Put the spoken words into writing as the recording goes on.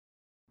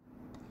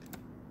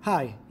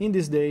Hi, in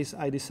these days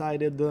I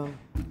decided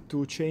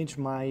to change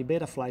my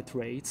BetaFlight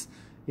rates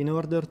in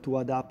order to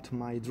adapt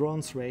my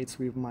drone's rates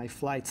with my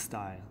flight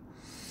style.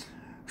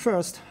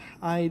 First,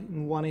 I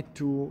wanted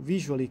to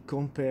visually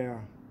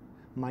compare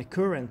my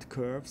current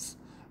curves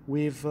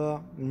with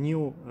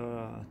new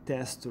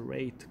test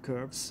rate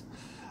curves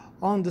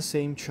on the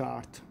same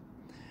chart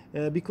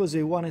because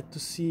I wanted to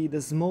see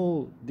the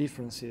small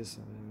differences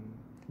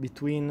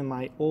between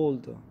my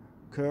old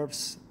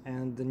curves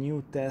and the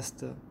new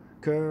test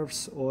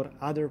curves or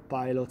other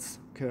pilots'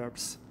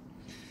 curves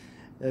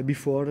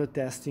before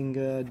testing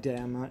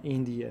them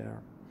in the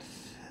air.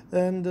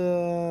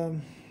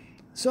 And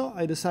so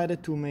I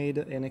decided to make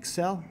an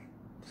Excel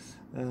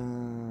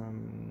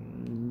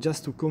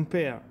just to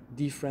compare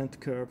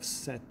different curve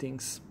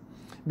settings,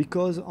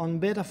 because on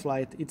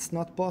BetaFlight it's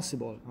not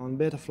possible. On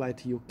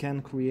BetaFlight you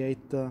can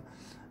create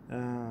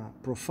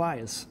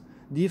profiles,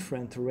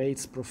 different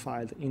rates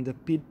profiled in the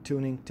PID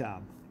tuning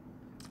tab,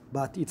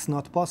 but it's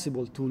not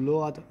possible to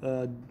load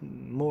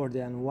more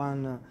than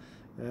one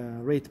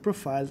rate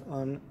profile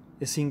on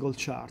a single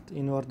chart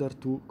in order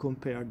to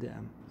compare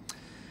them.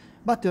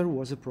 But there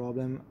was a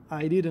problem.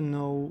 I didn't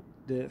know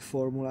the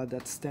formula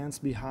that stands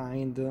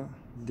behind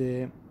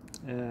the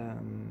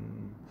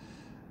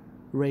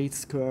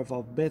rates curve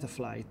of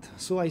BetaFlight.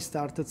 So I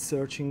started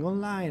searching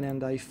online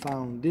and I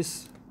found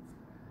this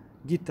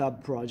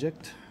GitHub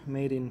project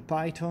made in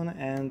Python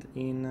and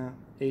in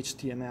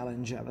HTML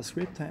and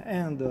JavaScript,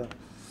 and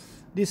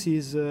this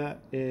is a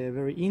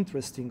very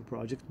interesting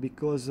project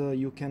because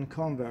you can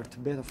convert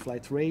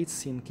BetaFlight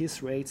rates in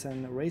KISS rates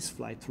and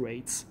raceflight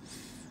rates.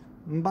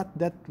 But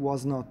that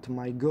was not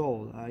my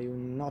goal. I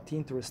am not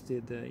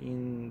interested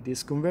in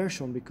this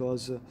conversion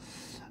because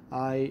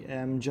I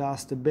am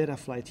just a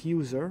BetaFlight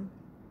user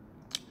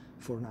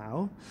for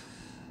now.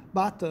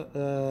 But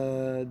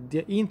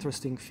the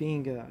interesting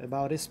thing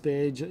about this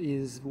page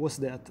was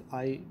that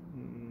I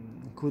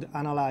could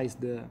analyze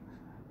the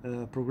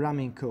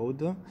programming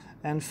code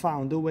and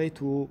found a way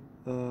to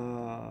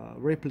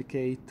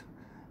replicate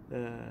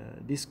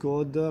this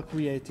code,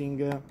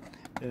 creating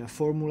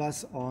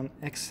formulas on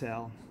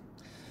Excel.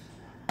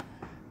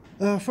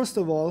 First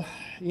of all,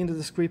 in the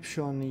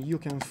description you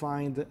can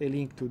find a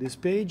link to this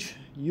page.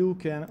 You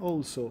can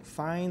also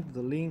find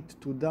the link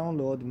to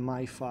download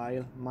my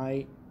file,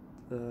 my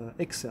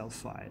Excel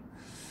file.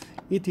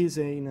 It is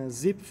in a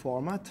zip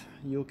format.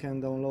 You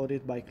can download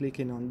it by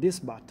clicking on this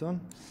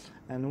button,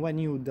 and when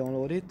you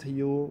download it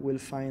you will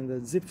find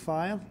the zip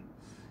file.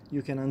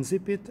 You can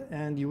unzip it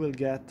and you will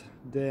get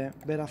the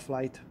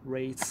BetaFlight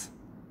rates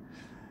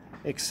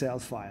Excel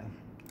file,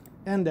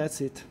 and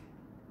that's it.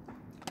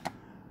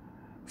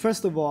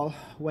 First of all,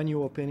 when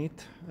you open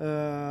it,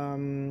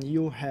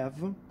 you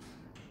have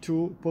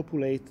to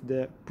populate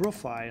the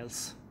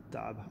Profiles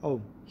tab.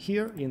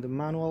 Here in the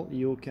manual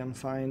you can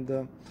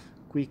find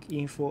quick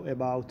info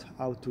about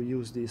how to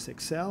use this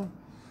Excel,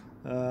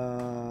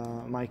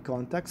 my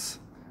contacts,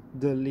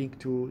 the link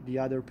to the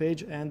other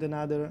page, and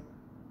another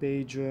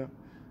page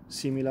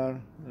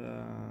similar,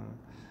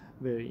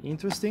 very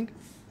interesting.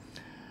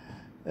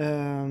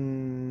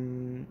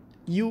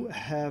 You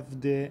have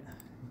the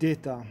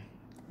data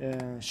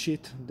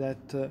sheet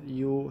that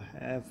you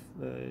have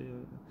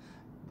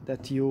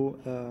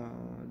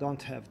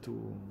don't have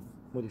to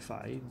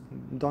modify.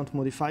 Don't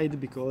modify it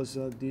because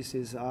this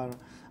is our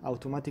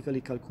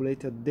automatically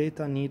calculated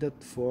data needed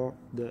for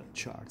the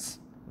charts.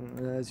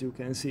 As you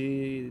can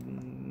see,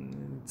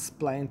 it's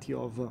plenty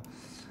of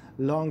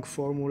long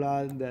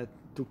formula that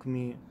took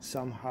me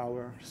some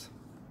hours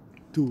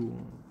to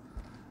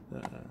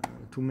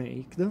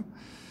make.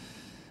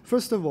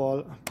 First of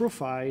all,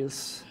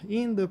 profiles.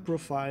 In the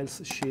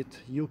profiles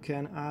sheet you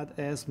can add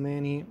as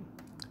many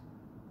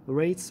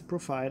rates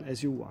profile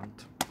as you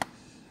want.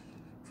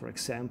 For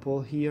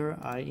example, here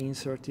I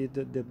inserted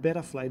the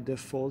BetaFlight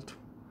default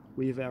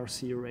with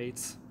RC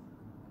rates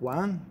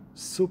 1,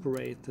 super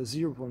rate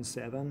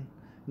 0.7,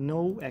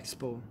 no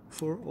expo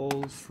for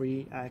all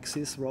 3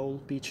 axes, roll,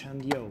 pitch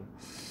and yaw.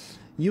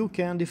 You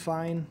can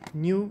define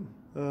new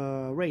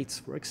rates.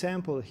 For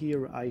example,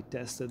 here I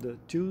tested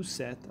 2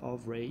 sets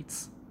of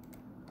rates.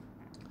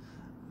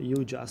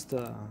 You just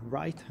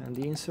write and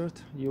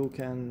insert. You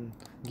can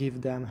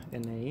give them a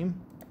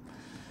name.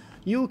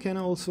 You can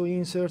also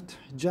insert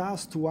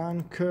just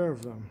one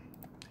curve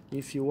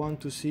if you want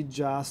to see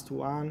just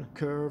one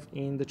curve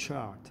in the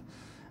chart.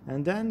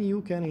 And then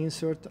you can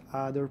insert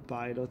other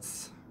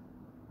pilots'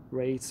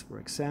 rates. For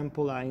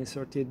example, I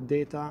inserted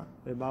data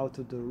about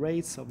the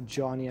rates of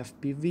Johnny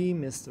FPV,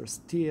 Mr.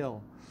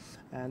 Steele,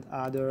 and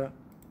other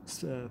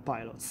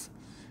pilots.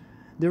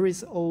 There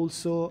is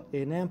also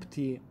an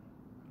empty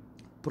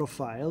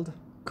profiled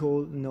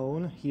code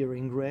known here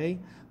in gray.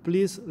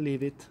 Please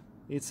leave it,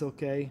 it's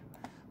okay,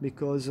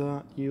 because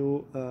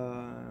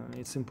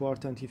it's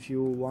important if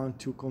you want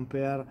to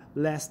compare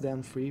less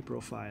than 3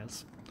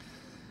 profiles.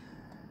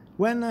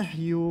 When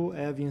you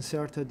have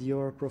inserted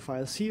your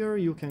profiles here,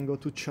 you can go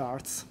to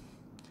charts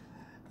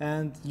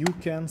and you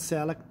can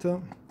select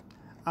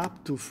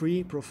up to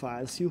 3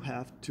 profiles you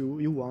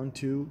want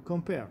to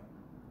compare.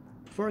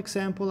 For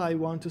example, I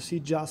want to see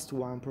just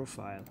one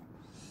profile.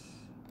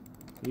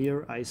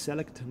 Here I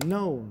select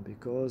known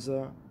because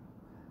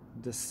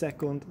the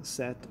second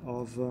set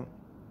of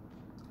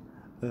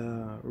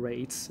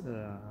rates,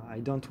 I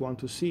don't want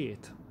to see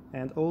it.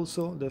 And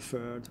also the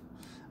third.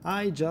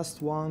 I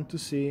just want to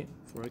see,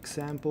 for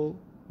example,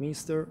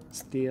 Mr.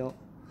 Steele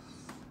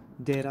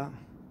data.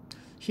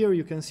 Here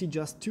you can see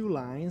just two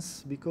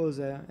lines because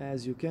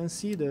as you can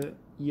see the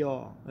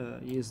yaw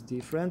is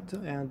different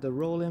and the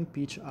roll and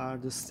pitch are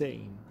the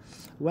same.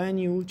 When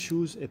you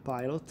choose a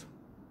pilot,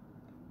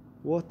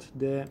 what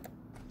the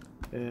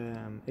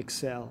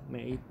Excel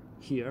made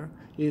here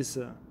is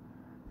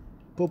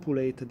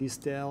populate these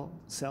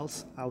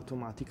cells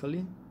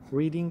automatically,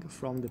 reading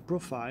from the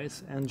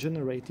profiles and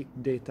generating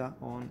data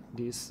on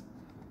this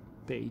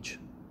page.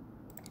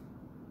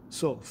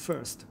 So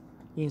first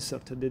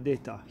insert the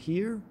data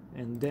here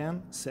and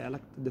then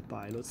select the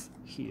pilots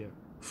here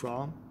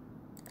from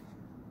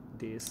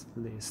this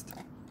list.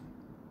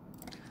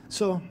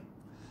 So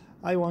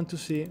I want to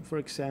see, for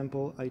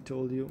example, I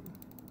told you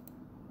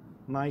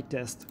my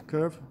test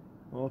curve.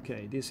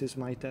 Okay, this is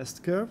my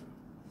test curve.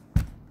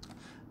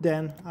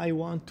 Then I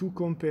want to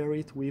compare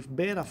it with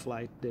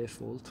BetaFlight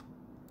default.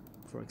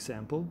 For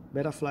example,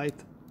 BetaFlight,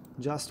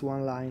 just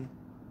one line.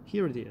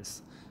 Here it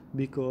is,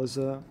 because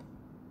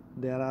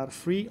there are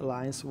three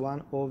lines,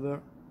 one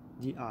over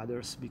the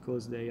others,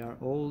 because they are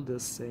all the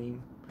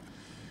same.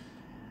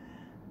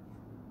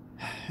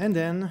 And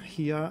then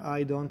here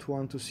I don't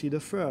want to see the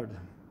third,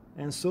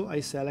 and so I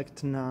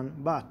select none.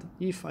 But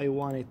if I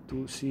wanted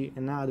to see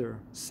another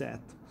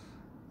set,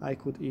 I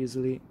could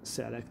easily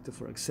select,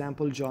 for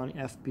example, Johnny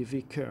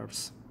FPV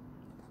curves.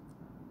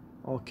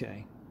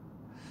 Okay.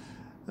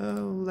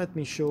 Let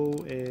me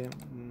show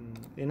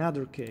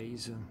another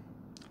case.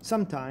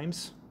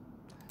 Sometimes,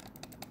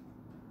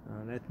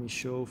 let me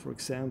show, for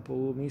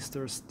example,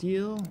 Mr.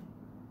 Steele.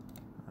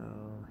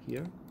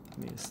 Here,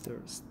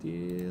 Mr.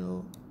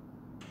 Steele.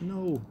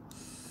 No,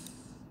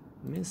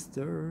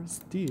 Mr.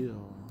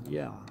 Steele.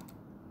 Yeah.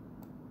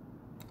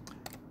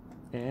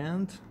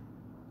 And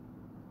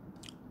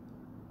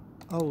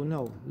oh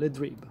no,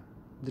 Ledrib,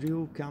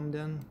 Drew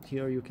Camden.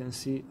 Here you can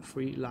see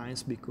three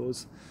lines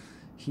because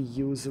he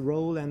used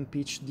roll and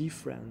pitch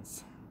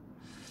difference.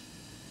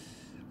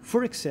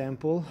 For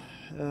example,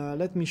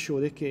 let me show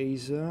the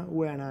case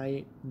when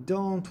I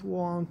don't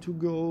want to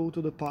go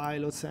to the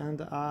pilots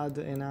and add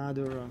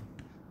another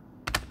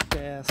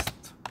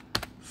test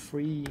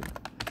free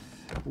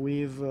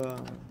with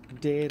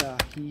data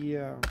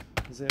here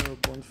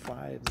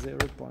 0.5,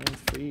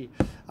 0.3.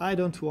 I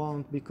don't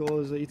want,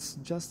 because it's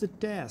just a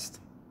test.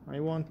 I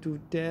want to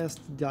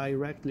test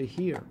directly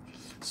here,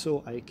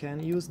 so I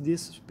can use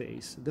this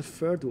space. The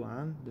third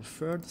one, the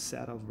third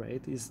set of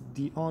rate, is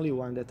the only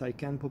one that I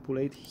can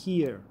populate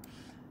here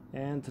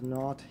and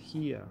not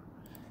here.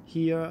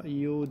 Here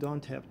you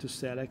don't have to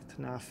select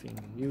nothing,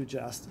 you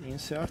just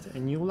insert a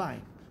new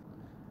line.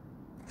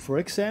 For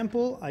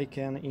example, I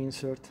can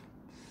insert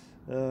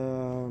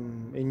a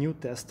new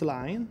test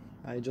line.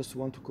 I just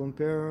want to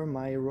compare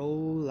my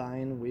roll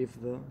line with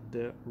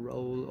the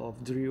roll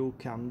of Drew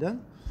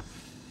Camden.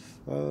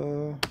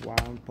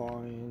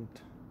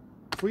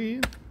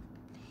 1.3,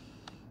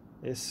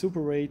 a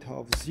super rate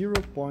of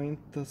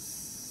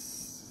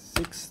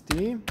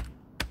 0.60,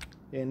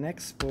 an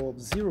expo of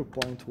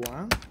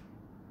 0.1.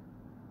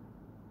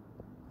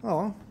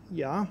 Oh,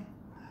 yeah.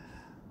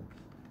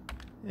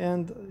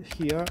 And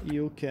here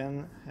you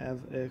can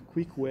have a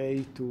quick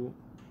way to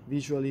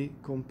visually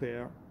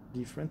compare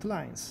different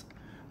lines.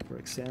 For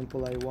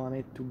example, I want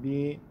it to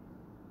be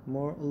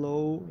more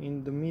low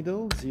in the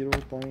middle,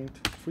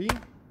 0.3.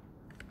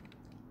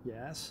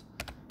 Yes,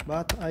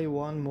 but I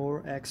want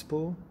more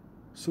expo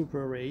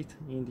super rate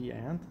in the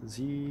end,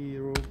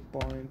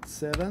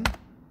 0.7.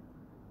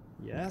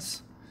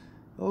 Yes.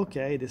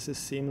 Okay, this is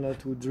similar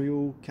to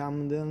Drew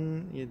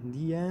Camden in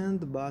the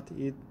end, but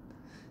it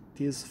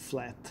is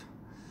flat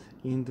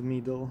in the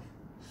middle.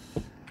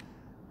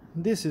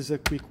 This is a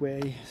quick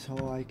way,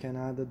 so I can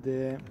add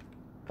the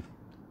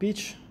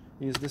pitch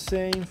is the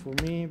same for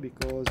me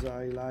because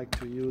I like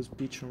to use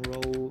pitch and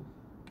roll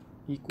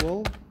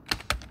equal,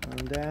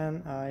 and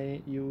then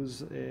I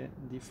use a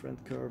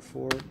different curve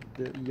for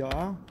the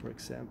yaw. For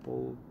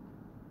example,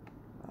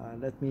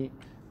 let me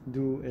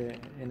do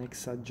an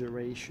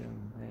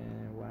exaggeration,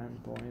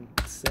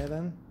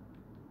 1.7,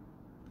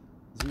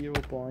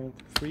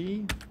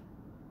 0.3,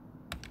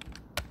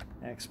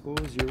 expo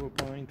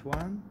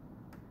 0.1.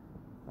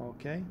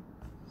 Okay,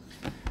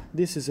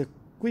 this is a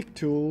quick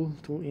tool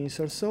to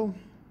insert, so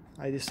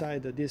I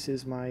decide that this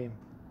is my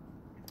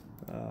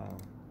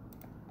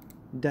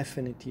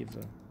definitive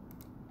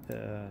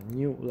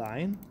new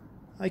line.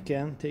 I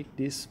can take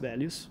these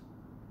values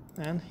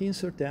and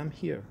insert them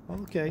here.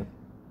 Okay,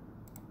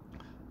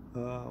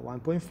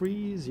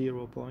 1.3,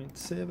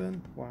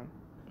 0.7,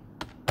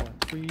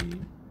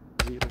 1.3,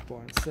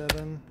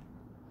 0.7,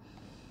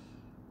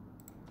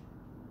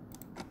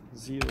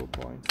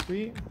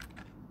 0.3,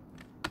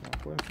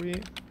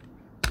 1.3,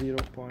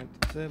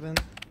 0.7,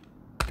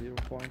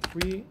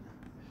 0.3,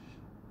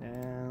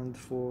 and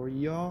for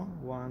yaw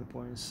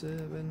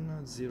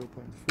 1.7,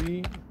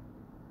 0.3,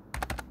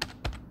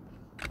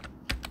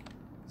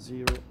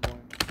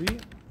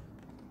 0.3,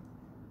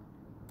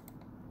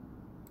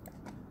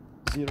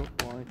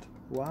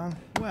 0.1.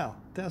 Well,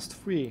 test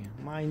 3,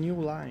 my new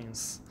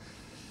lines.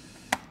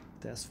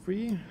 Test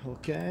 3,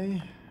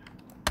 okay.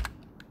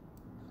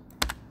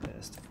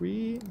 Test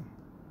 3,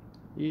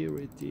 here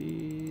it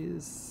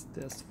is,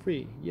 test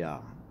 3, yeah.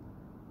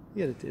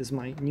 Here it is,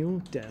 my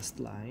new test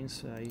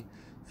lines.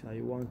 If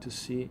I want to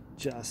see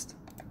just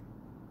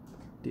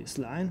this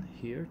line,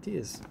 here it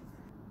is.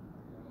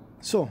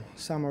 So,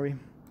 summary.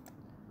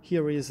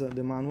 Here is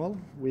the manual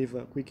with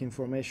quick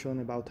information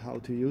about how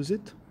to use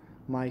it,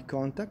 my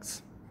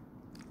contacts,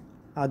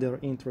 other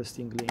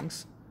interesting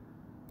links,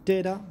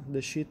 data,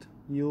 the sheet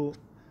you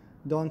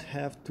don't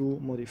have to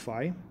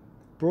modify,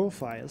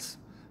 profiles.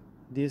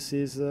 This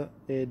is a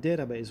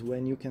database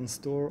when you can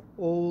store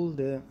all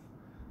the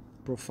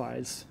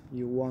profiles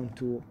you want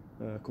to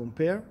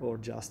compare or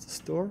just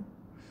store,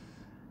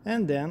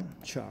 and then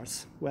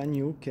charts when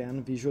you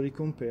can visually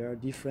compare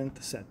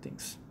different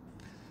settings.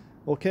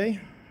 Okay,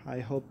 I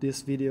hope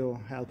this video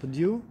helped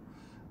you.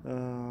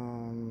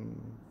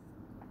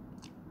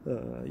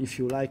 If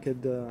you liked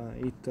it,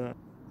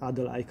 add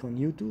a like on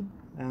YouTube,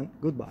 and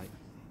goodbye.